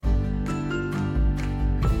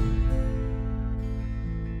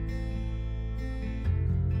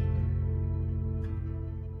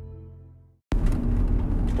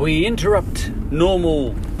we interrupt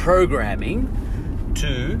normal programming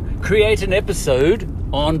to create an episode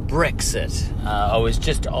on Brexit. I was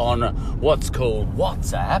just on what's called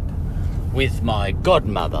WhatsApp with my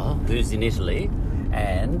godmother, who's in Italy,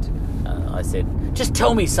 and I said, just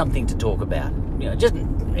tell me something to talk about, just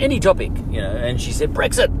any topic, and she said,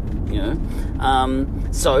 Brexit,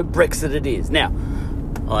 so Brexit it is. Now,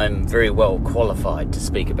 I'm very well qualified to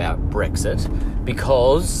speak about Brexit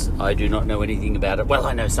because I do not know anything about it. Well,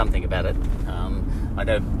 I know something about it. I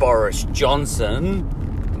know Boris Johnson,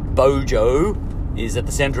 Bojo, is at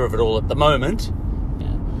the centre of it all at the moment.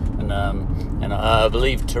 And I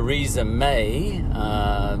believe Theresa May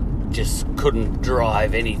just couldn't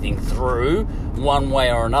drive anything through one way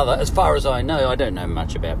or another. As far as I know, I don't know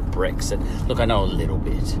much about Brexit. Look, I know a little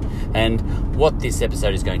bit. And what this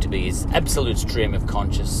episode is going to be is absolute stream of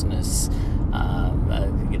consciousness,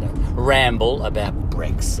 ramble about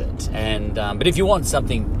Brexit. And but if you want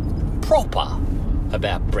something proper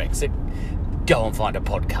about Brexit, go and find a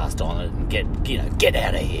podcast on it and get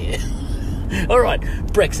out of here. All right,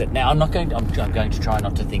 Brexit. Now, I'm going to try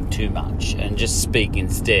not to think too much and just speak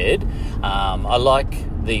instead. I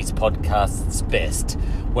like these podcasts best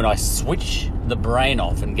when I switch the brain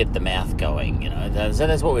off and get the mouth going, So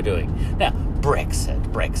that's what we're doing. Now,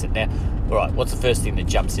 Brexit. Now, all right, what's the first thing that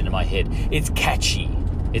jumps into my head? It's catchy.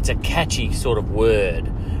 It's a catchy sort of word,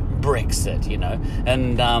 Brexit,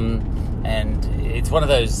 and it's one of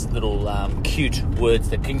those little cute words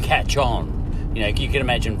that can catch on. You can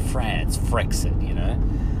imagine France, Frexit,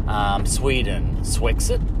 Sweden,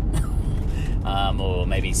 Swexit, or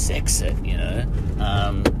maybe Sexit,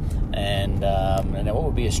 and what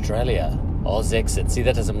would be Australia? Ozexit. See,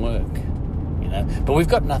 that doesn't work, But we've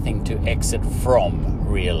got nothing to exit from,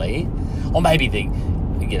 really. Or maybe the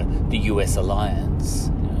US alliance.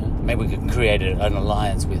 Maybe we could create an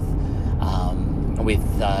alliance with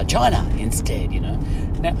China instead,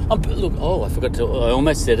 Now, look, I forgot to, I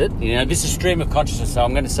almost said it, this is stream of consciousness, so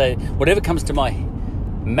I'm going to say whatever comes to my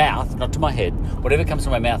mouth, not to my head, whatever comes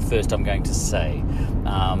to my mouth first I'm going to say.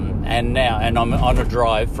 And I'm on a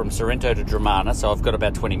drive from Sorrento to Dramana, so I've got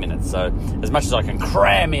about 20 minutes, so as much as I can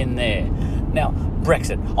cram in there. Now,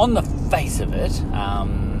 Brexit, on the face of it,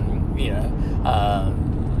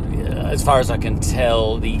 as far as I can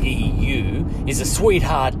tell, the EU is a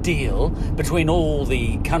sweetheart deal between all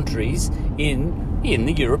the countries in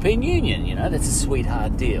the European Union. That's a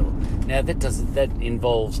sweetheart deal. Now that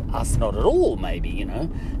involves us not at all. Maybe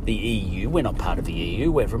the EU. We're not part of the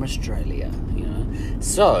EU. We're from Australia.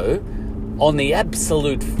 So on the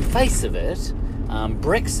absolute face of it,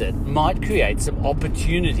 Brexit might create some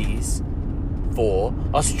opportunities for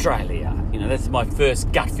Australia. That's my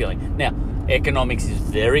first gut feeling. Now, economics is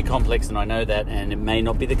very complex, and I know that, and it may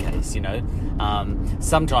not be the case,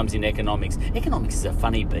 Sometimes in economics is a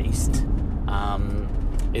funny beast.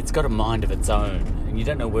 It's got a mind of its own, and you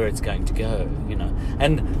don't know where it's going to go,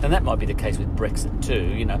 And that might be the case with Brexit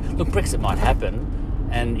too, Look, Brexit might happen,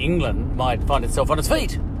 and England might find itself on its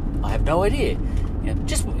feet. I have no idea.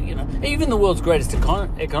 Even the world's greatest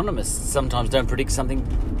economists sometimes don't predict something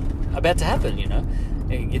about to happen,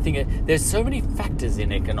 You think there's so many factors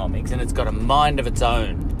in economics, and it's got a mind of its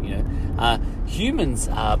own. Humans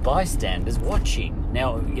are bystanders watching.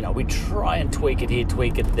 Now, we try and tweak it here,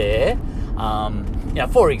 tweak it there.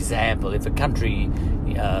 For example, if a country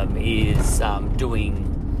is doing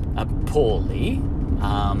poorly,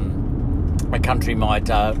 a country might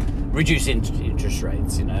reduce interest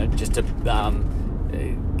rates. Just to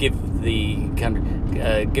give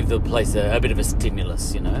the place a bit of a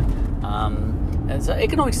stimulus. And so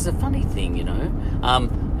economics is a funny thing, And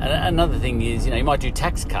another thing is, you might do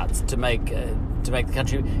tax cuts to make the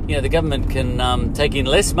country, the government can take in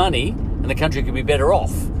less money and the country can be better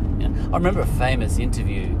off. I remember a famous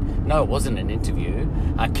interview. No, it wasn't an interview.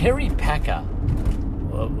 Kerry Packer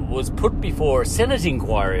was put before a Senate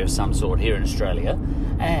inquiry of some sort here in Australia,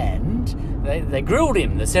 and they grilled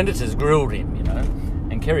him. The senators grilled him,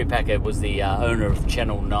 And Kerry Packer was the owner of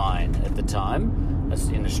Channel 9 at the time.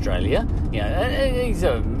 In Australia, he's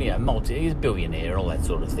a he's a billionaire, all that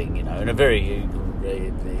sort of thing, and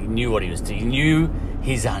he knew what he was doing. He knew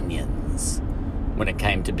his onions when it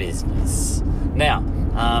came to business. Now,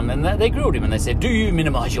 and they grilled him and they said, "Do you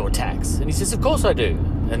minimise your tax?" And he says, "Of course I do."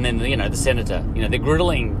 And then the senator, they're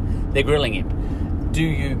grilling him. "Do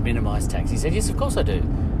you minimise tax?" He said, "Yes, of course I do."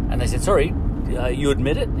 And they said, "Sorry, you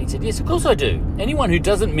admit it?" And he said, "Yes, of course I do. Anyone who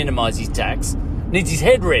doesn't minimise his tax needs his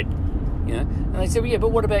head read." And they said, well, yeah,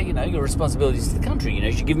 but what about, your responsibilities to the country?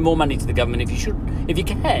 You should give more money to the government if you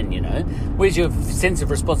can, Where's your sense of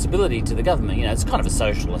responsibility to the government? It's kind of a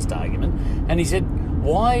socialist argument. And he said,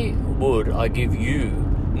 why would I give you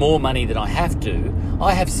more money than I have to.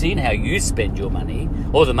 I have seen how you spend your money,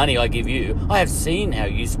 or the money I give you. I have seen how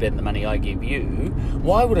you spend the money I give you.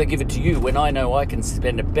 Why would I give it to you when I know I can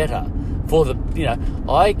spend it better?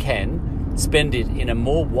 I can spend it in a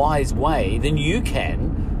more wise way than you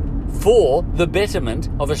can for the betterment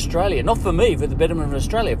of Australia. Not for me, for the betterment of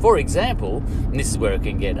Australia. For example, and this is where it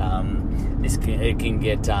can get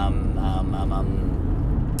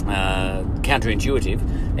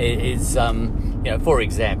counterintuitive. Is for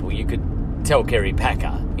example, you could tell Kerry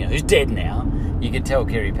Packer, who's dead now. You could tell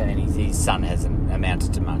Kerry Packer, and his son hasn't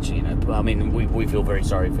amounted to much. I mean, we feel very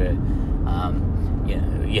sorry for.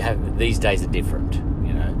 You have these days are different.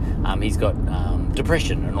 He's got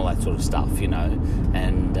depression and all that sort of stuff.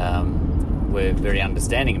 And we're very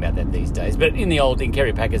understanding about that these days. But in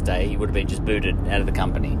Kerry Packer's day, he would have been just booted out of the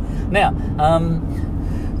company. Now,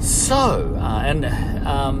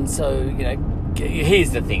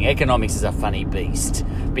 here's the thing. Economics is a funny beast,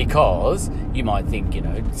 because you might think,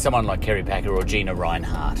 someone like Kerry Packer or Gina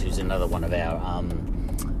Rinehart, who's another one of our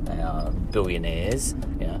billionaires,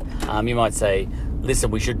 you might say, listen,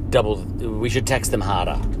 we should tax them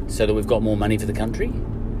harder so that we've got more money for the country.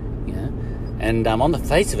 And on the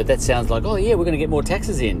face of it, that sounds like, oh yeah, we're going to get more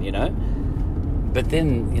taxes in, But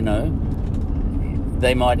then,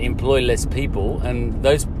 they might employ less people, and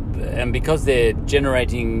because they're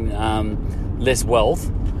generating less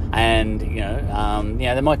wealth, and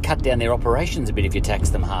they might cut down their operations a bit if you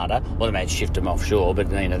tax them harder, or they might shift them offshore.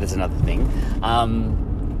 But that's another thing.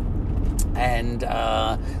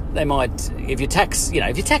 They might, if you tax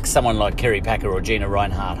someone like Kerry Packer or Gina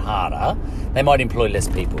Rinehart harder, they might employ less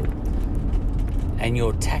people, and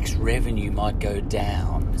your tax revenue might go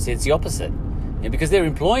down. See, it's the opposite. Because they're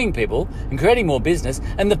employing people and creating more business,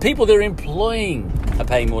 and the people they're employing are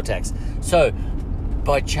paying more tax. So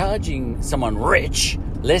by charging someone rich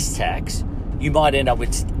less tax, you might end up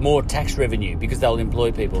with more tax revenue because they'll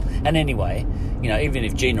employ people. And anyway, even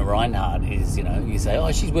if Gina Rinehart is, you say,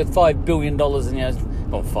 oh, she's worth $5 billion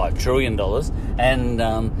and, or $5 trillion, and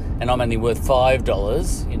I'm only worth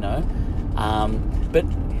 $5, but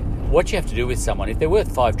what you have to do with someone, if they're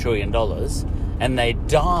worth $5 trillion and they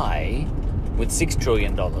die with $6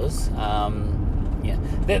 trillion,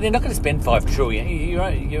 they're not going to spend $5 trillion.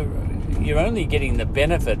 You're only getting the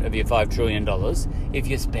benefit of your $5 trillion if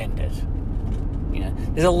you spend it.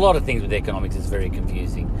 There's a lot of things with economics that's very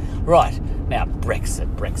confusing. Right, now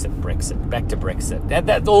Brexit. Back to Brexit.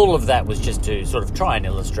 That all of that was just to sort of try and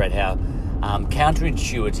illustrate how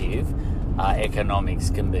counterintuitive economics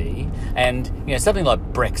can be. And something like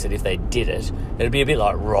Brexit, if they did it, it'd be a bit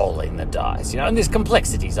like rolling the dice. And there's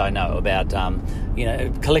complexities, I know, about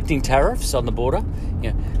collecting tariffs on the border.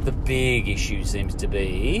 The big issue seems to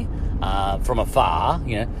be from afar.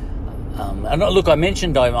 And look, I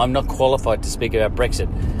mentioned I'm not qualified to speak about Brexit.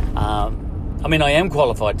 I am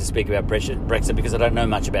qualified to speak about Brexit because I don't know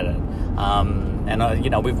much about it.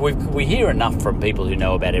 We hear enough from people who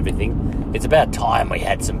know about everything. It's about time we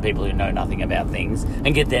had some people who know nothing about things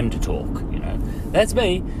and get them to talk. That's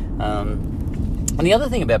me. And the other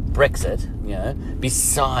thing about Brexit,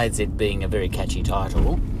 besides it being a very catchy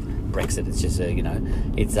title, Brexit, it's just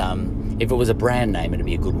it's if it was a brand name, it'd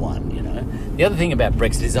be a good one. The other thing about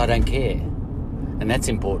Brexit is I don't care, and that's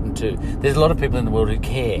important too. There's a lot of people in the world who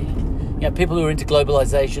care. People who are into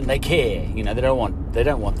globalization, they care. They don't want that. They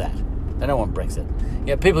don't want Brexit.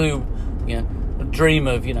 People who dream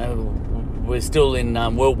of we're still in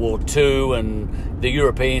World War II and the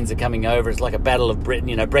Europeans are coming over. It's like a battle of Britain.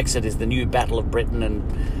 Brexit is the new battle of Britain, and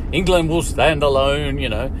England will stand alone,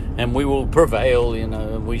 and we will prevail,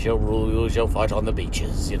 we shall rule, we shall fight on the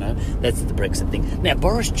beaches, That's the Brexit thing. Now,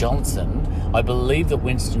 Boris Johnson, I believe that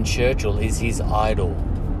Winston Churchill is his idol.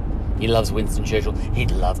 He loves Winston Churchill.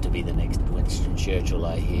 He'd love to be the next Winston Churchill,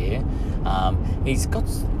 I hear. He's got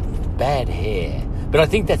bad hair, but I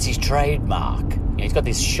think that's his trademark. He's got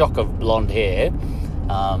this shock of blonde hair,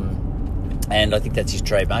 and I think that's his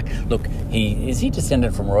trademark. Look, is he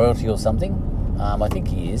descended from royalty or something? I think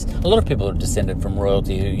he is. A lot of people are descended from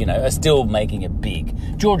royalty who, are still making it big.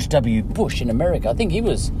 George W. Bush in America, I think he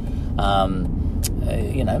was,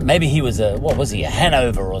 maybe he was a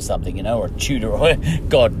Hanover or something, or a Tudor, or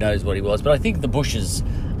God knows what he was. But I think the Bushes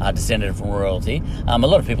are descended from royalty. A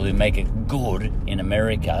lot of people who make it good in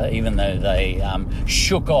America, even though they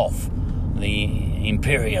shook off the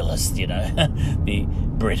imperialist, the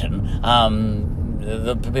Britain, a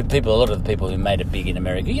lot of the people who made it big in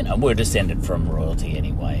America, were descended from royalty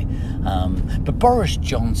anyway. But Boris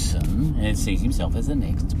Johnson sees himself as the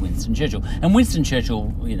next Winston Churchill. And Winston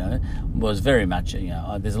Churchill, was very much,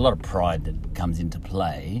 there's a lot of pride that comes into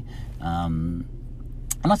play.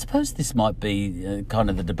 And I suppose this might be kind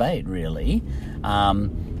of the debate, really.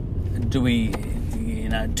 Do we,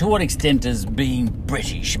 to what extent does being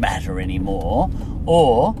British matter anymore?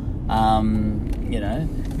 Or,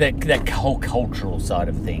 that whole cultural side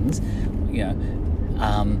of things,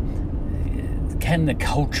 can the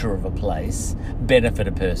culture of a place benefit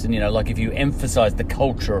a person? Like if you emphasise the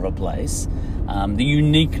culture of a place, the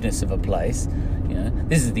uniqueness of a place,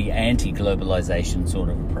 this is the anti-globalisation sort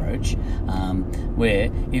of approach, where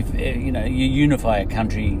if you unify a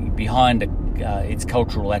country behind its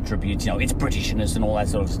cultural attributes, its Britishness and all that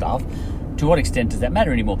sort of stuff. To what extent does that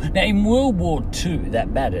matter anymore? Now, in World War II, that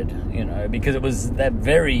mattered, because it was that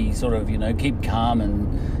very sort of, keep calm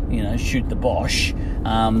and, shoot the Bosch,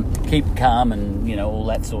 keep calm and, all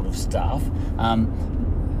that sort of stuff.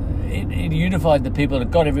 It unified the people.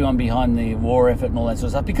 It got everyone behind the war effort and all that sort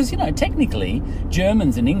of stuff. Because, technically,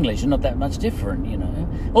 Germans and English are not that much different,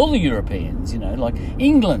 All the Europeans, like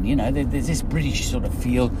England, there's this British sort of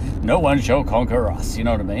feel, no one shall conquer us, you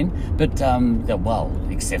know what I mean? But, well,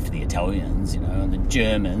 except for the Italians, and the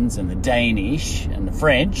Germans and the Danish and the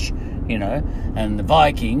French, and the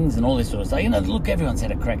Vikings and all this sort of stuff. Look, everyone's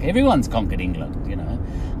had a crack. Everyone's conquered England,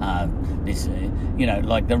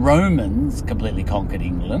 like the Romans completely conquered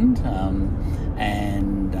England,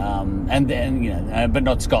 and then, but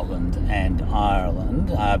not Scotland and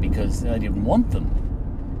Ireland, because they didn't want them.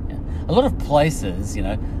 A lot of places,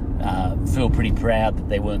 feel pretty proud that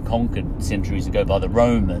they weren't conquered centuries ago by the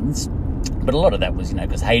Romans, but a lot of that was,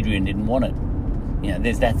 because Hadrian didn't want it.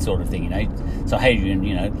 There's that sort of thing, So Hadrian,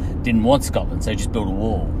 didn't want Scotland, so he just built a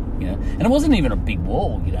wall, And it wasn't even a big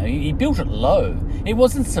wall, He built it low. It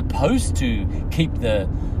wasn't supposed to keep the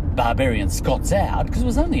barbarian Scots out, because it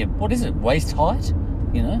was only, waist height,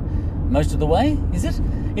 most of the way, is it?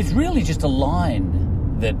 It's really just a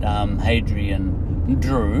line that Hadrian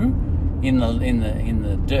drew in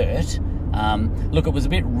the dirt. Look, it was a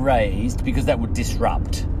bit raised because that would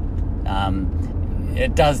disrupt.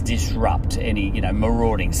 It does disrupt any,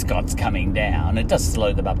 marauding Scots coming down. It does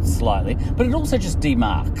slow them up slightly, but it also just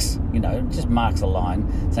demarks, just marks a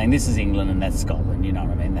line saying this is England and that's Scotland, you know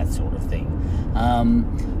what I mean, that sort of thing. A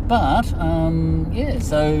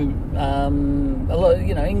lot,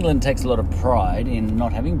 England takes a lot of pride in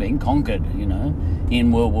not having been conquered,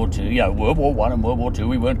 in World War II. World War I and World War II,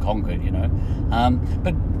 we weren't conquered,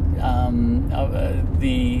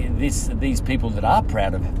 these people that are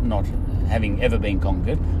proud of not having ever been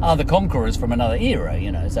conquered are the conquerors from another era,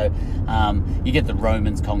 So you get the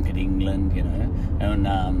Romans conquered England, and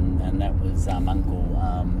that was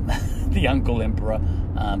the Uncle Emperor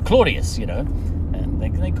Claudius, and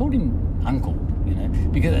they called him Uncle,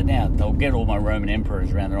 because now they'll get all my Roman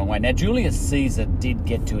emperors around the wrong way. Now Julius Caesar did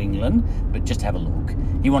get to England, but just have a look.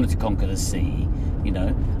 He wanted to conquer the sea.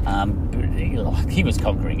 But he was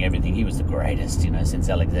conquering everything. He was the greatest, since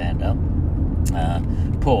Alexander.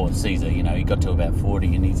 Poor Caesar, he got to about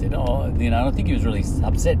 40 and he said, I think he was really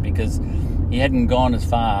upset because he hadn't gone as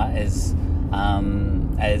far as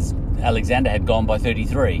Alexander had gone by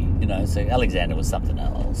 33, so Alexander was something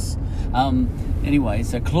else. Anyway,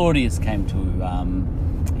 so Claudius came to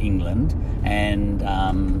England and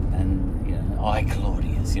I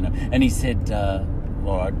Claudius, and he said,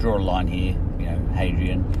 all right, draw a line here,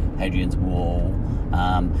 Hadrian's Wall,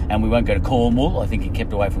 and we won't go to Cornwall. I think he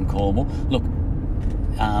kept away from Cornwall. Look,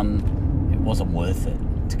 it wasn't worth it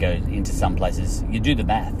to go into some places. You do the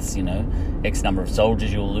maths, X number of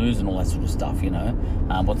soldiers you'll lose and all that sort of stuff,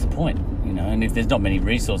 what's the point, and if there's not many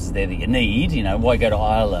resources there that you need, why go to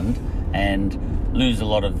Ireland and lose a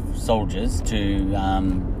lot of soldiers to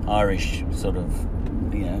Irish sort of,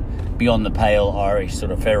 beyond the pale Irish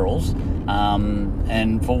sort of ferals,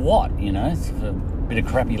 and for what, It's for a bit of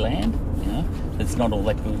crappy land, It's not all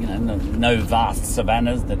that good, no vast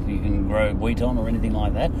savannas that you can grow wheat on or anything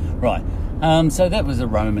like that. Right. So that was the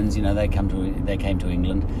Romans, they came to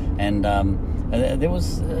England, and there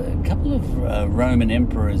was a couple of Roman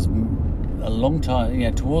emperors a long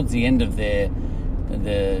time, towards the end of the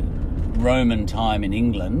Roman time in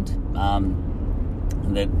England,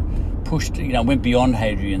 that pushed, went beyond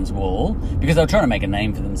Hadrian's Wall because they were trying to make a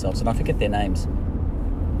name for themselves, and I forget their names.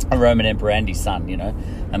 A Roman emperor and his son,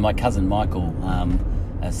 and my cousin Michael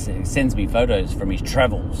sends me photos from his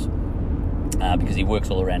travels because he works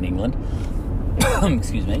all around England.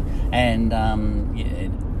 Excuse me, and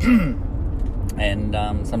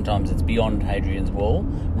sometimes it's beyond Hadrian's Wall,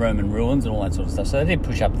 Roman ruins and all that sort of stuff. So they did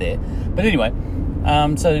push up there, but anyway.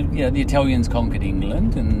 The Italians conquered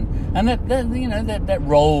England, and that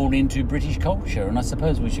rolled into British culture, and I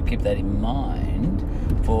suppose we should keep that in mind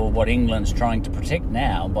for what England's trying to protect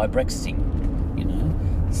now by Brexiting.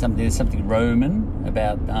 There's something Roman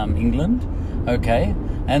about England. Okay,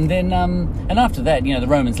 and then and after that, the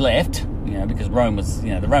Romans left. Because Rome was,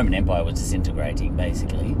 the Roman Empire was disintegrating,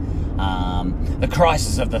 basically. The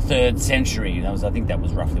crisis of the 3rd century, I think that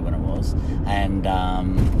was roughly when it was, and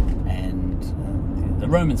the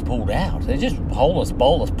Romans pulled out. They just holus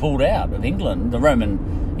bolus pulled out of England. The Roman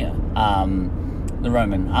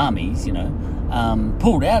armies,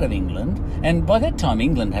 pulled out of England, and by that time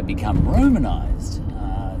England had become Romanized.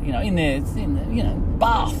 In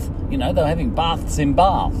Bath. They were having baths in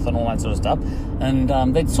Bath and all that sort of stuff, and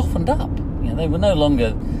they'd softened up. They were no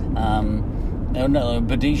longer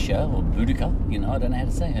Boudicca or Boudica. I don't know how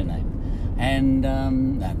to say her name, and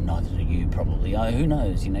neither do you probably. Who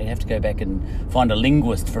knows? You have to go back and find a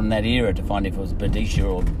linguist from that era to find if it was Boudicca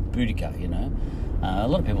or Boudica. A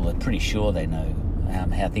lot of people are pretty sure they know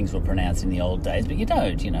how things were pronounced in the old days, but you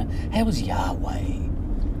don't. How was Yahweh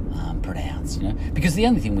pronounced? Because the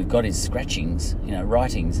only thing we've got is scratchings.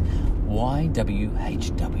 Writings.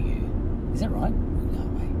 YWHW. Is that right?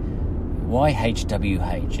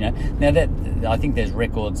 YHWH, Now that, I think there's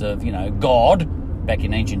records of, God, back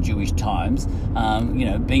in ancient Jewish times,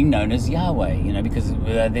 being known as Yahweh, because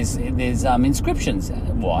there's inscriptions,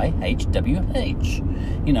 YHWH,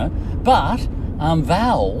 but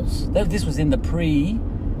vowels, this was in the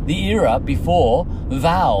era before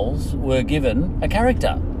vowels were given a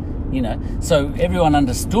character, so everyone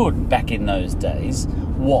understood back in those days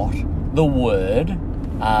what the word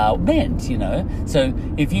meant, So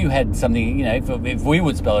if you had something, if we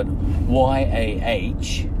would spell it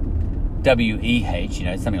YAHWEH,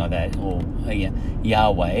 something like that, or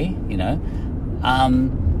Yahweh,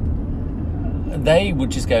 they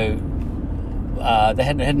would just go. They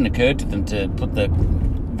hadn't occurred to them to put the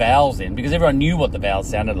vowels in because everyone knew what the vowels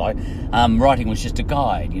sounded like. Writing was just a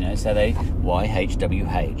guide, So they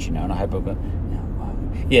YHWH, and I hope I've got.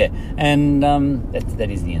 Yeah, and that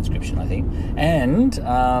is the inscription, I think. And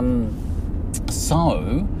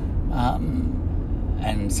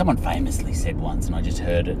and someone famously said once, and I just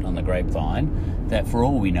heard it on the grapevine, that for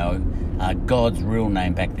all we know, God's real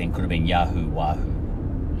name back then could have been Yahu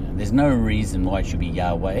Wahu. There's no reason why it should be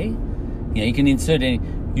Yahweh. You can insert any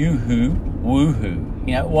Yuhu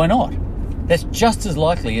Woohoo. Why not? That's just as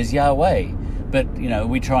likely as Yahweh. But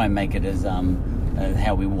we try and make it as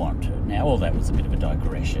how we want. Now, all that was a bit of a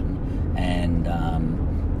digression, and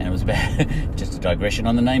it was about just a digression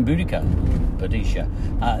on the name Boudicca.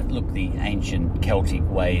 Look, the ancient Celtic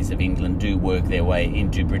ways of England do work their way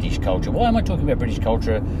into British culture. Why am I talking about British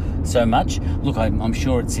culture so much? Look, I'm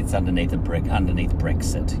sure it sits underneath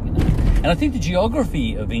Brexit, And I think the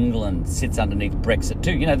geography of England sits underneath Brexit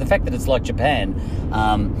too. The fact that it's like Japan,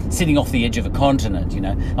 sitting off the edge of a continent,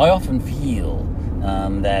 I often feel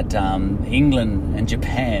that England and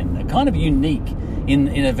Japan are kind of unique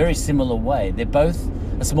in a very similar way. They're both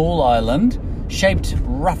a small island, shaped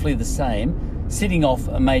roughly the same, sitting off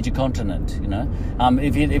a major continent,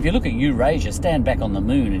 If you look at Eurasia, stand back on the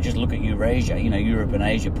moon and just look at Eurasia, Europe and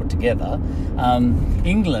Asia put together,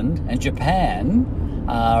 England and Japan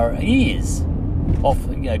are ears,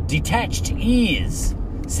 detached ears,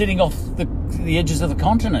 sitting off the edges of the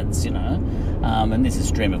continents, and this is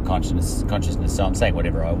stream of consciousness, so I'm saying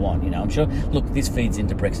whatever I want, I'm sure, look, this feeds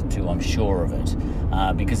into Brexit too, I'm sure of it,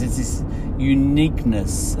 because it's this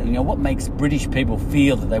uniqueness, what makes British people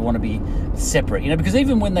feel that they want to be separate, because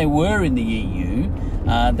even when they were in the EU,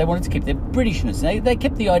 they wanted to keep their Britishness, they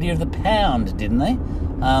kept the idea of the pound, didn't they?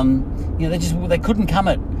 They couldn't come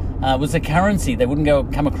at, was the currency, they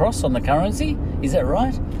wouldn't come across on the currency, is that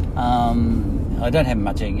right? I don't have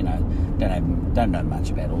much, don't know much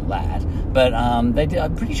about all that, but I'm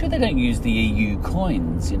pretty sure they don't use the EU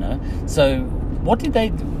coins, So what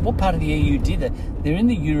part of the EU did that? They're in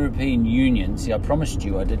the European Union. See, I promised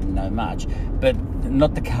you I didn't know much, but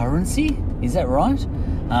not the currency. Is that right?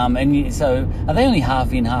 So are they only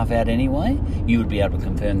half in, half out anyway? You would be able to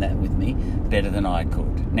confirm that with me better than I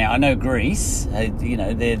could. Now I know Greece.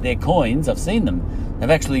 Their coins. I've seen them. They're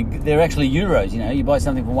actually euros. You buy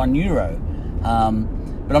something for €1.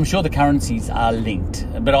 But I'm sure the currencies are linked.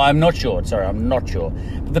 But I'm not sure. Sorry, I'm not sure.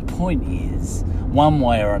 But the point is, one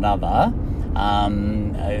way or another,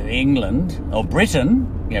 England or Britain,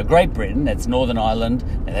 Great Britain, that's Northern Ireland,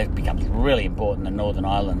 and that becomes really important, the Northern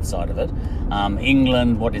Ireland side of it.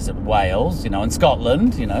 England, Wales, and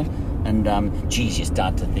Scotland, and geez, you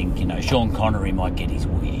start to think, Sean Connery might get his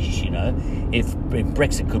wish, if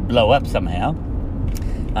Brexit could blow up somehow.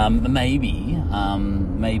 Maybe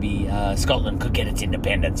Scotland could get its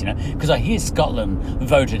independence, because I hear Scotland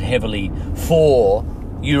voted heavily for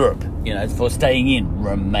Europe, for staying in.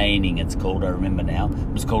 Remaining, it's called, I remember now.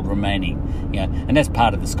 It was called remaining, and that's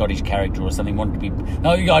part of the Scottish character or something. Wanted to be,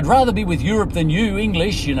 no, I'd rather be with Europe than you,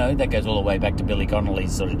 English, that goes all the way back to Billy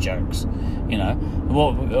Connolly's sort of jokes,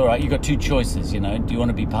 Well, all right, you've got two choices, do you want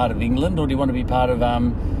to be part of England or do you want to be part of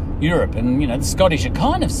Europe? And, the Scottish are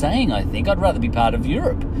kind of saying, I think, I'd rather be part of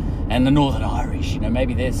Europe. And the Northern Irish,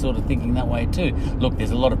 maybe they're sort of thinking that way too. Look,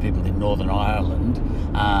 there's a lot of people in Northern Ireland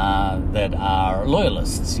that are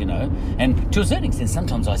loyalists, and to a certain extent,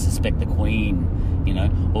 sometimes I suspect the Queen,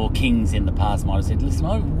 or kings in the past might have said,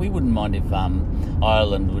 listen, we wouldn't mind if Northern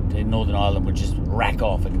Ireland would just rack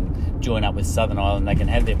off and join up with Southern Ireland. They can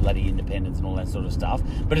have their bloody independence and all that sort of stuff.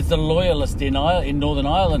 But it's the loyalists in Northern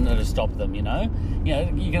Ireland that have stopped them,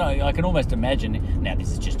 I can almost imagine, now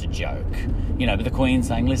this is just a joke, but the Queen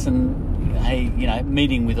saying, listen, hey,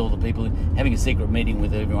 meeting with all the people, having a secret meeting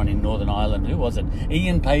with everyone in Northern Ireland. Who was it?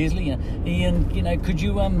 Ian Paisley. Ian, could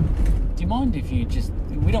you, do you mind if you just,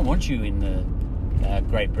 we don't want you in the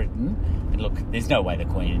Great Britain. And look, there's no way the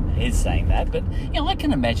Queen is saying that, but I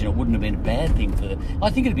can imagine it wouldn't have been a bad thing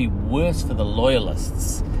I think it'd be worse for the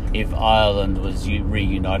loyalists if Ireland was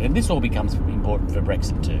reunited. And this all becomes important for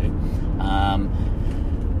Brexit too.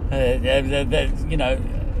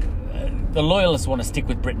 The loyalists want to stick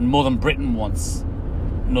with Britain more than Britain wants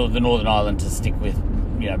the Northern Ireland to stick with,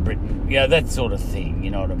 Britain. That sort of thing,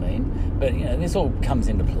 you know what I mean? But, this all comes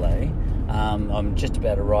into play. I'm just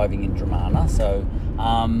about arriving in Dromana, so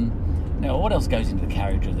now what else goes into the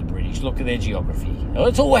character of the British? Look at their geography.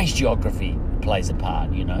 It's always geography plays a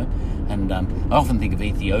part, and I often think of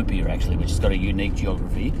Ethiopia, actually, which has got a unique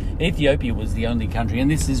geography. Ethiopia was the only country, and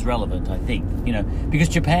this is relevant, I think, because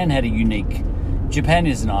Japan had a unique... Japan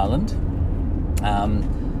is an island,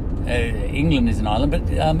 England is an island, but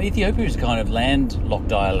Ethiopia is kind of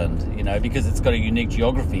landlocked island, because it's got a unique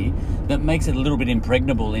geography that makes it a little bit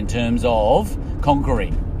impregnable in terms of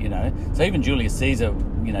conquering, So even Julius Caesar,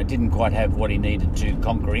 didn't quite have what he needed to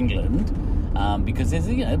conquer England, because there's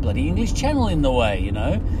a, bloody English Channel in the way,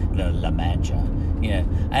 La Mancha,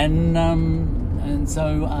 and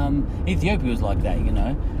so Ethiopia was like that,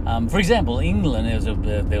 For example, England,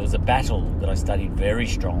 there was a battle that I studied very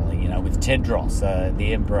strongly, with Tedros,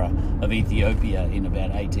 the Emperor of Ethiopia, in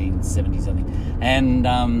about 1870-something. And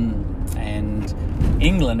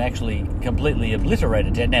England actually completely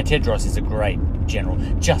obliterated Now, Tedros is a great general,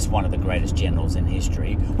 just one of the greatest generals in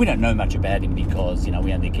history. We don't know much about him because,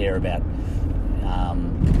 we only care about,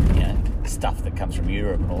 stuff that comes from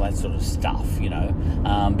Europe and all that sort of stuff,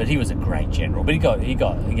 but he was a great general. But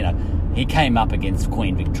he came up against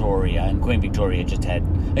Queen Victoria, and Queen Victoria just had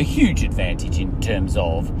a huge advantage in terms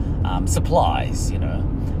of supplies,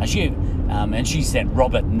 and she sent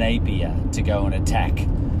Robert Napier to go and attack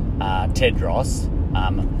Tedros.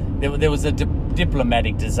 There was a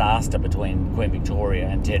diplomatic disaster between Queen Victoria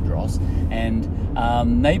and Tedros, and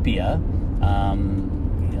Napier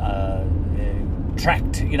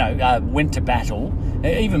went to battle,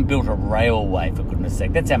 even built a railway, for goodness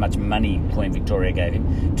sake. That's how much money Queen Victoria gave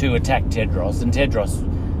him to attack Tedros, and Tedros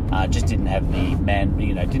just didn't have the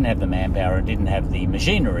manpower and didn't have the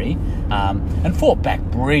machinery, and fought back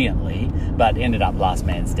brilliantly, but ended up last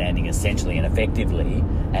man standing, essentially and effectively,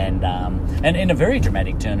 and in a very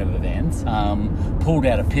dramatic turn of events, pulled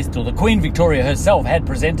out a pistol that Queen Victoria herself had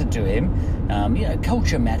presented to him.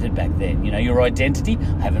 Culture mattered back then. Your identity.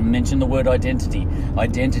 I haven't mentioned the word identity.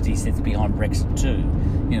 Identity sits behind Brexit too.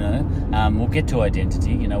 We'll get to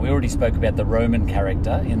identity. We already spoke about the Roman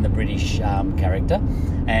character in the British character,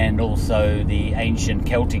 and also the ancient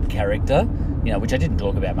Celtic character, which I didn't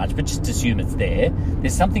talk about much, but just assume it's there.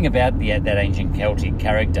 There's something about that ancient Celtic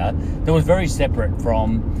character that was very separate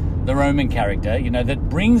from the Roman character, that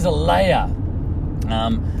brings a layer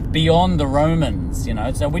beyond the Romans,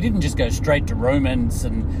 So we didn't just go straight to Romans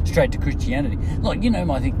and straight to Christianity. Like, you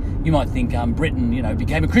might think Britain,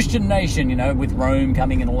 became a Christian nation, with Rome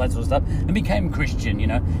coming and all that sort of stuff, and became Christian,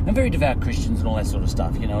 and very devout Christians and all that sort of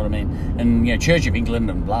stuff, you know what I mean? And, Church of England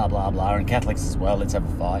and blah, blah, blah, and Catholics as well, let's have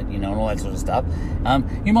a fight, and all that sort of stuff.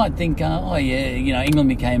 You might think, England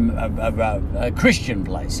became a Christian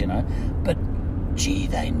place, but gee,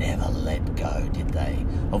 they never let go, did they,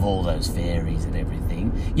 of all those fairies and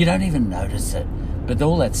everything. You don't even notice it, but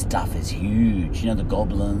all that stuff is huge, the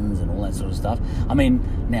goblins and all that sort of stuff. I mean,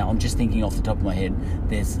 now I'm just thinking off the top of my head,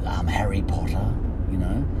 there's Harry Potter,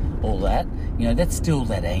 all that. You know, that's still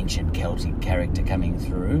that ancient Celtic character coming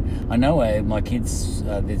through. I know my kids,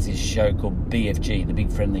 there's this show called BFG, The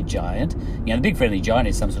Big Friendly Giant. You know, the Big Friendly Giant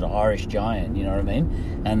is some sort of Irish giant, you know what I mean?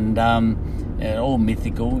 And all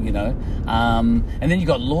mythical, you know. And then you've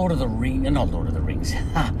got Lord of the Rings. Not Lord of the Rings.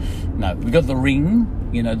 No, we've got The Ring,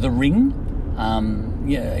 you know, The Ring.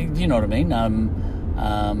 Yeah, you know what I mean?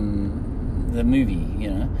 The movie, you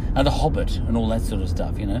know, The Hobbit and all that sort of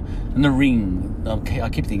stuff, you know, and The Ring. I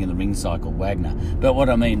keep thinking The Ring Cycle, Wagner, but what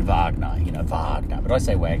I mean, Wagner, you know, Wagner, but I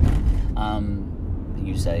say Wagner.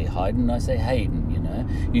 You say Haydn, I say Haydn, you know.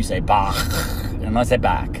 You say Bach, and I say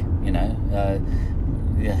Bach, you know.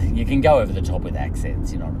 You can go over the top with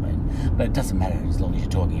accents, you know what I mean, but it doesn't matter as long as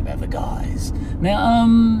you're talking about the guys. Now,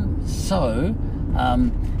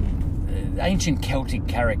 ancient Celtic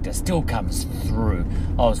character still comes through.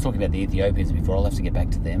 I was talking about the Ethiopians before. I'll have to get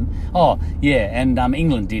back to them. Oh, yeah, and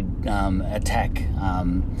England did attack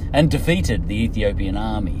and defeated the Ethiopian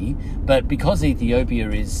army, but because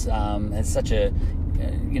Ethiopia has such a,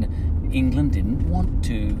 England didn't want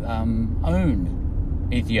to own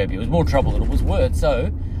Ethiopia. It was more trouble than it was worth.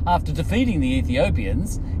 So after defeating the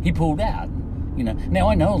Ethiopians, he pulled out. You know, now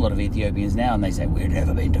I know a lot of Ethiopians now, and they say we've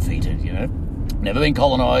never been defeated. You know, never been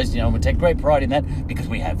colonised. You know, we take great pride in that because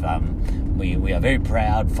we have we are very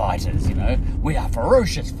proud fighters. You know, we are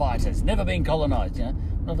ferocious fighters. Never been colonised. You know,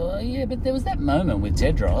 and I thought, yeah, but there was that moment with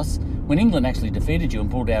Tedros when England actually defeated you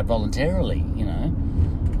and pulled out voluntarily. You know.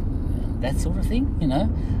 That sort of thing, you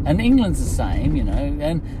know, and England's the same, you know,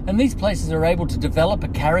 and these places are able to develop a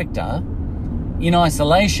character in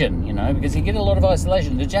isolation, you know, because you get a lot of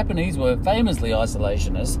isolation. The Japanese were famously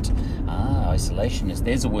isolationist. Isolationist,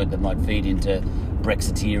 there's a word that might feed into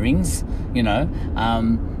Brexiteerings, you know.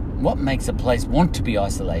 What makes a place want to be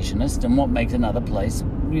isolationist and what makes another place,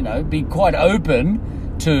 you know, be quite open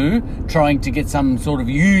to trying to get some sort of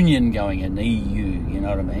union going, an EU, you know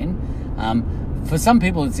what I mean? For some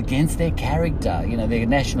people, it's against their character, you know, their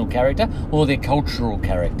national character or their cultural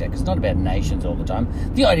character, because it's not about nations all the time.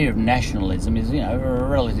 The idea of nationalism is, you know,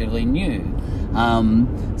 relatively new. And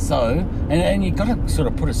you've got to sort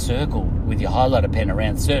of put a circle with your highlighter pen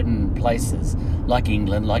around certain places, like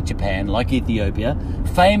England, like Japan, like Ethiopia,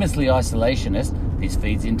 famously isolationist. This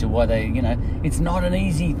feeds into why they, you know, it's not an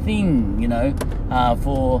easy thing, you know,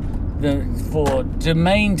 to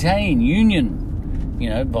maintain union, you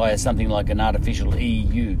know, via something like an artificial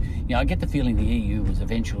EU. You know, I get the feeling the EU was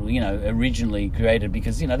eventually, you know, originally created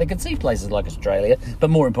because, you know, they could see places like Australia, but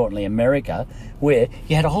more importantly America, where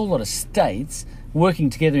you had a whole lot of states working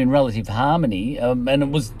together in relative harmony, and it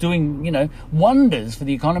was doing, you know, wonders for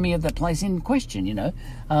the economy of the place in question, you know.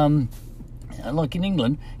 Like in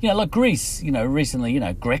England, you know, like Greece, you know, recently, you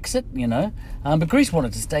know, Grexit, you know, but Greece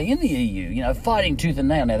wanted to stay in the EU, you know, fighting tooth and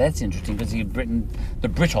nail. Now that's interesting because the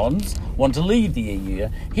Britons want to leave the EU.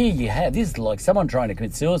 Here you have, this is like someone trying to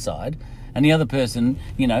commit suicide and the other person,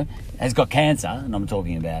 you know, has got cancer, and I'm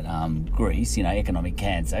talking about Greece, you know, economic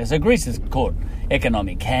cancer. So Greece has caught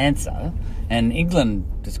economic cancer, and England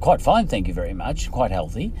is quite fine, thank you very much, quite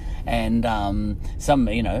healthy, and some,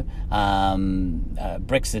 you know,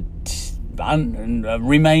 Brexit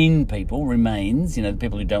remains, you know, the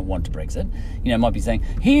people who don't want to Brexit, you know, might be saying,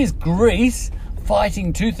 here's Greece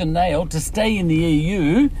fighting tooth and nail to stay in the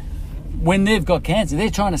EU when they've got cancer. They're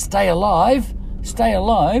trying to stay alive,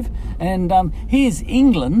 and here's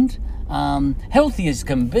England, healthy as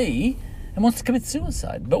can be, and wants to commit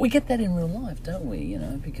suicide. But we get that in real life, don't we, you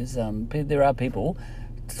know, because there are people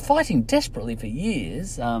fighting desperately for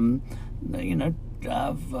years, you know,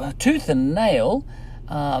 tooth and nail,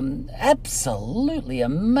 absolutely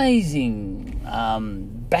amazing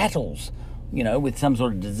battles, you know, with some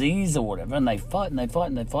sort of disease or whatever, and they fight and they fight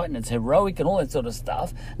and they fight, and it's heroic and all that sort of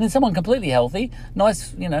stuff. And then someone completely healthy,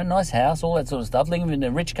 nice, you know, nice house, all that sort of stuff, living in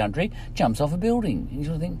a rich country, jumps off a building. And you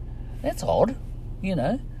sort of think, that's odd, you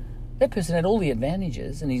know. That person had all the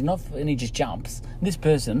advantages, and he just jumps. And this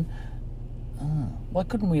person, why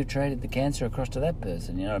couldn't we have traded the cancer across to that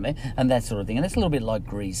person? You know what I mean? And that sort of thing. And it's a little bit like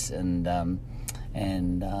Greece and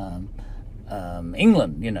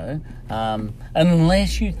England, you know,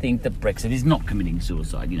 unless you think that Brexit is not committing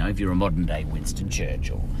suicide, you know, if you're a modern day Winston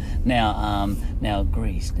Churchill. Now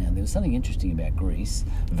Greece. Now there was something interesting about Greece.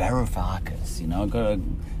 Varoufakis, you know,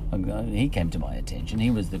 he came to my attention. He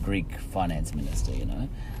was the Greek finance minister, you know,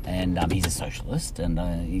 and he's a socialist, and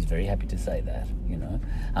he's very happy to say that, you know.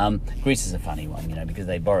 Greece is a funny one, you know, because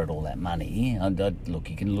they borrowed all that money. Look,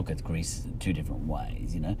 you can look at Greece two different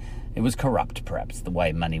ways, you know. It was corrupt, perhaps, the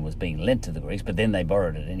way money was being lent to the Greeks, but then they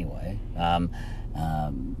borrowed it anyway.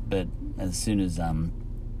 But as soon as,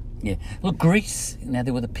 look, Greece, now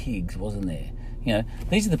there were the pigs, wasn't there? You know,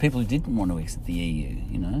 these are the people who didn't want to exit the EU,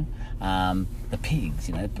 you know. The pigs,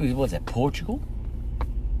 you know, what was that, Portugal,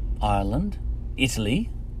 Ireland, Italy,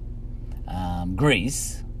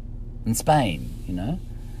 Greece, and Spain, you know.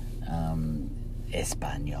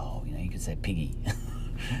 Espanol, you know, you could say piggy.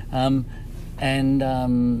 Ireland and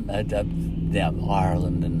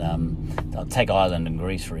I'll take Ireland and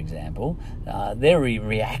Greece for example. Their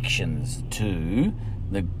reactions to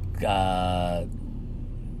the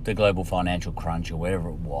global financial crunch or whatever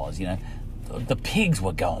it was, you know, the pigs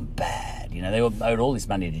were going bad. You know, they owed all this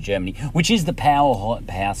money to Germany, which is the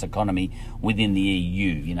powerhouse economy within the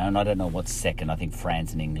EU. You know, and I don't know what's second. I think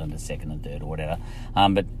France and England are second and third or whatever.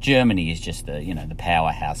 But Germany is just the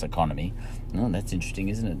powerhouse economy. Oh, that's interesting,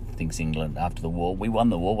 isn't it? Thinks England after the war. We won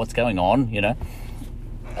the war. What's going on? You know.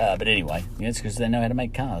 But anyway, it's because they know how to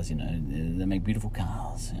make cars. You know, they make beautiful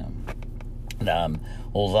cars. You know.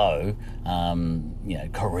 Although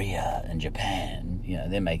Korea and Japan, you know,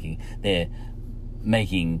 they're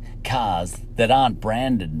making cars that aren't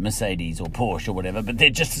branded Mercedes or Porsche or whatever, but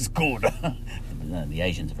they're just as good. The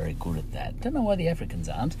Asians are very good at that. Don't know why the Africans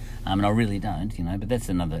aren't, and I really don't, you know. But that's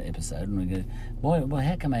another episode. And we go, well,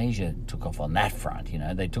 how come Asia took off on that front? You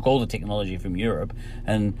know, they took all the technology from Europe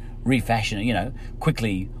and refashioned it. You know,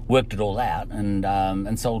 quickly worked it all out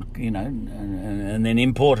and sold. You know, and then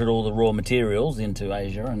imported all the raw materials into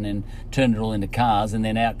Asia and then turned it all into cars and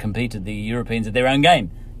then out-competed the Europeans at their own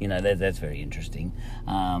game. You know, that's very interesting.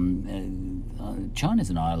 China's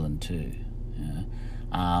an island too. You know.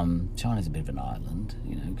 China's a bit of an island,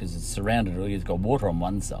 you know, because it's surrounded. It's got water on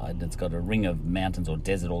one side. It's got a ring of mountains or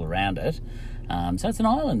desert all around it. So it's an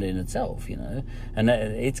island in itself, you know, and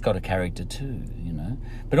it's got a character too, you know.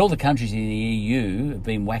 But all the countries in the EU have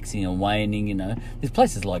been waxing and waning, you know. There's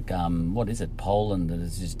places like Poland that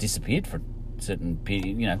has just disappeared for certain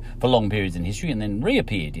period, you know, for long periods in history, and then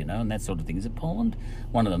reappeared, you know, and that sort of thing. Is it Poland?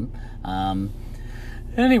 One of them.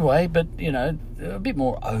 Anyway, but you know, a bit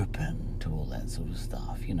more open to all that sort of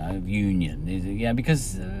stuff, you know, union, yeah,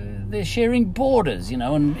 because they're sharing borders, you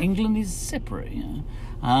know, and England is separate, you know.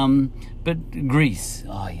 But Greece,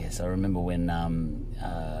 oh yes, I remember when.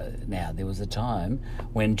 Now there was a time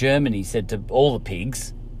when Germany said to all the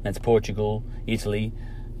pigs, that's Portugal, Italy,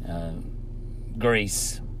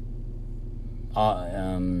 Greece,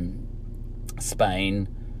 Spain,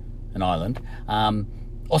 and Ireland.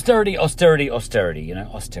 Austerity, austerity, austerity. You know,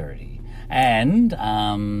 austerity, and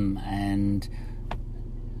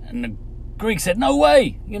the Greeks said no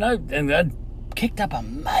way. You know, and they kicked up a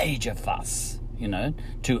major fuss. You know,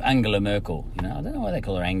 to Angela Merkel. You know, I don't know why they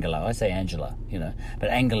call her Angela. I say Angela. You know, but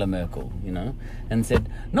Angela Merkel. You know, and said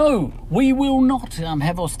no, we will not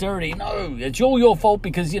have austerity. No, it's all your fault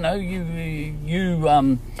because you know you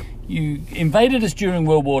invaded us during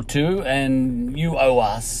World War II, and you owe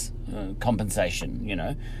us compensation, you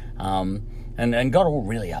know, and got all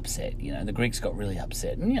really upset. You know, the Greeks got really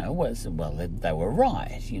upset, and you know, they were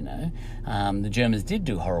right. You know, the Germans did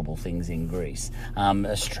do horrible things in Greece.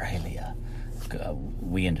 Australia,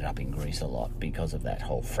 we ended up in Greece a lot because of that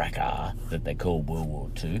whole fracas that they called World War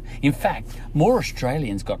II. In fact, more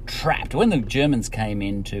Australians got trapped when the Germans came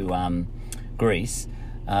into Greece.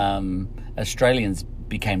 Australians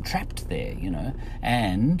became trapped there, you know,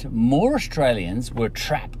 and more Australians were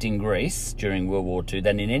trapped in Greece during World War II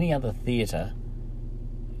than in any other theatre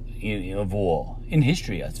of war in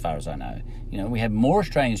history, as far as I know. You know, we have more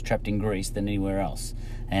Australians trapped in Greece than anywhere else,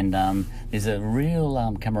 and there's a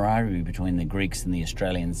real camaraderie between the Greeks and the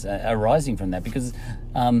Australians arising from that, because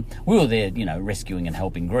we were there, you know, rescuing and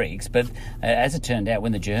helping Greeks, but as it turned out,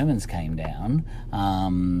 when the Germans came down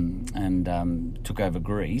and took over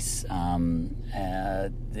Greece,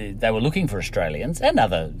 they were looking for Australians and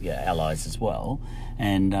other allies as well,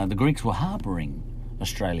 and the Greeks were harbouring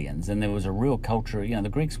Australians, and there was a real culture. You know, the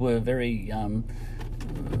Greeks were very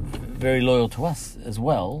loyal to us as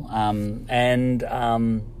well, and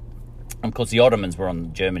of course the Ottomans were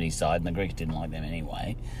on Germany's side, and the Greeks didn't like them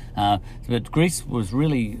anyway. But Greece was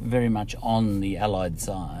really very much on the Allied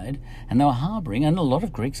side, and they were harbouring, and a lot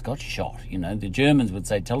of Greeks got shot. You know, the Germans would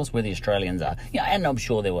say, "Tell us where the Australians are." Yeah, and I'm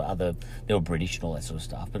sure there were British and all that sort of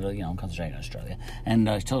stuff, but you know, I'm concentrating on Australia. And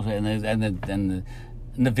tell us, and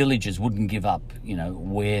the villagers wouldn't give up, you know,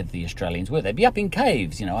 where the Australians were. They'd be up in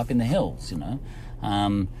caves, you know, up in the hills, you know,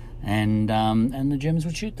 and the Germans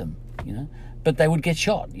would shoot them, you know. But they would get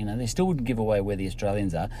shot, you know. They still wouldn't give away where the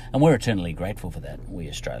Australians are, and we're eternally grateful for that, we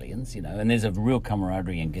Australians, you know. And there's a real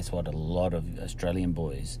camaraderie, and guess what? A lot of Australian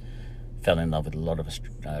boys fell in love with a lot of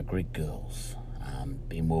Greek girls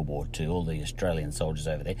in World War II, all the Australian soldiers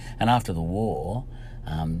over there. And after the war,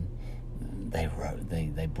 they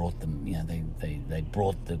brought them, they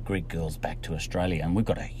brought the Greek girls back to Australia, and we've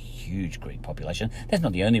got a huge Greek population. That's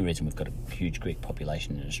not the only reason we've got a huge Greek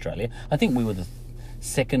population in Australia. I think we were the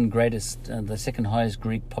second highest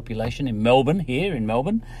Greek population in Melbourne, here in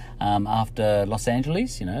Melbourne, after Los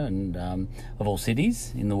Angeles, and of all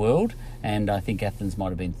cities in the world, and I think Athens might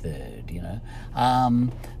have been third,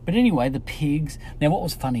 But anyway, the pigs. Now, what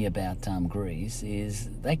was funny about Greece is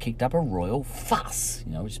they kicked up a royal fuss,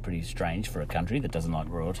 which is pretty strange for a country that doesn't like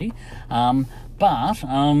royalty. But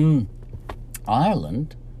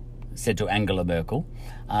Ireland said to Angela Merkel,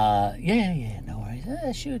 no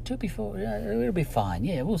worries, sure, it'll be fine,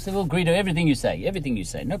 we'll agree to everything you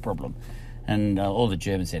say, no problem. And all the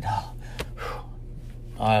Germans said,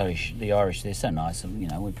 the Irish, they're so nice,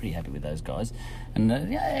 and we're pretty happy with those guys. And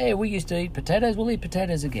we used to eat potatoes, we'll eat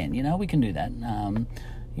potatoes again, we can do that.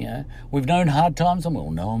 We've known hard times and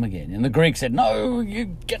we'll know them again. And the Greeks said, no,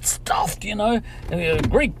 you get stuffed,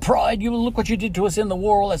 Greek pride, you look what you did to us in the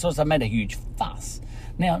war, all that sort of stuff. Made a huge fuss.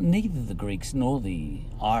 Now, neither the Greeks nor the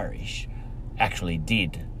Irish actually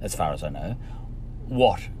did, as far as I know,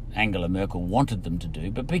 what Angela Merkel wanted them to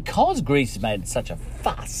do. But because Greece made such a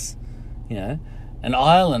fuss, and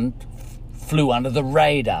Ireland flew under the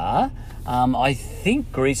radar, I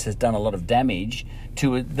think Greece has done a lot of damage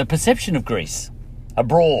to the perception of Greece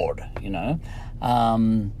abroad,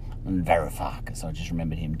 And Varoufakis, I just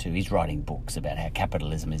remembered him too. He's writing books about how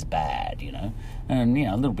capitalism is bad, And,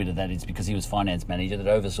 a little bit of that is because he was finance manager that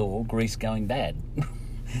oversaw Greece going bad.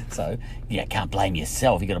 So, can't blame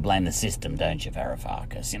yourself. You've got to blame the system, don't you,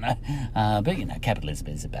 Varoufakis, But, capitalism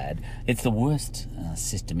is bad. It's the worst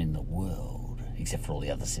system in the world, except for all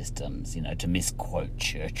the other systems, to misquote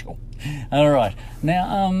Churchill. All right.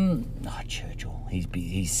 Now, Churchill,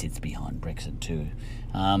 he sits behind Brexit too.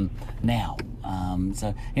 Now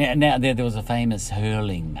there was a famous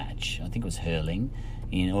hurling match. I think it was hurling,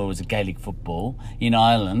 or it was a Gaelic football in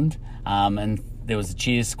Ireland, and there was a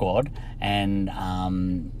cheer squad, and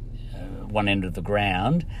one end of the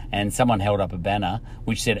ground, and someone held up a banner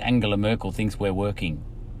which said, Angela Merkel thinks we're working.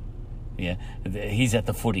 Yeah, he's at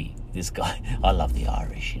the footy, this guy. I love the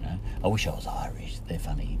Irish, I wish I was Irish. They're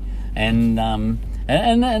funny. And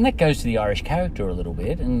that goes to the Irish character a little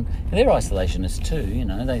bit, and they're isolationists too,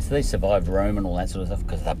 They survived Rome and all that sort of stuff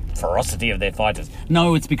because of the ferocity of their fighters.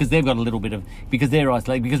 No, it's because they've got a little bit of... because they're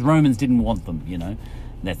isolated, because Romans didn't want them,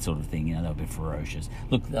 that sort of thing, they were a bit ferocious.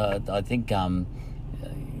 Look, I think...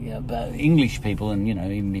 but English people, and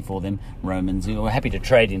even before them, Romans, were happy to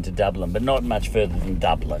trade into Dublin, but not much further than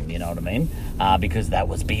Dublin. You know what I mean? Because that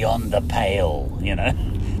was beyond the pale.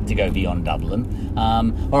 To go beyond Dublin.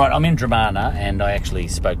 All right, I'm in Dramana, and I actually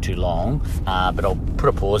spoke too long, but I'll put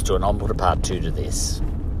a pause to it, and I'll put a part 2 to this.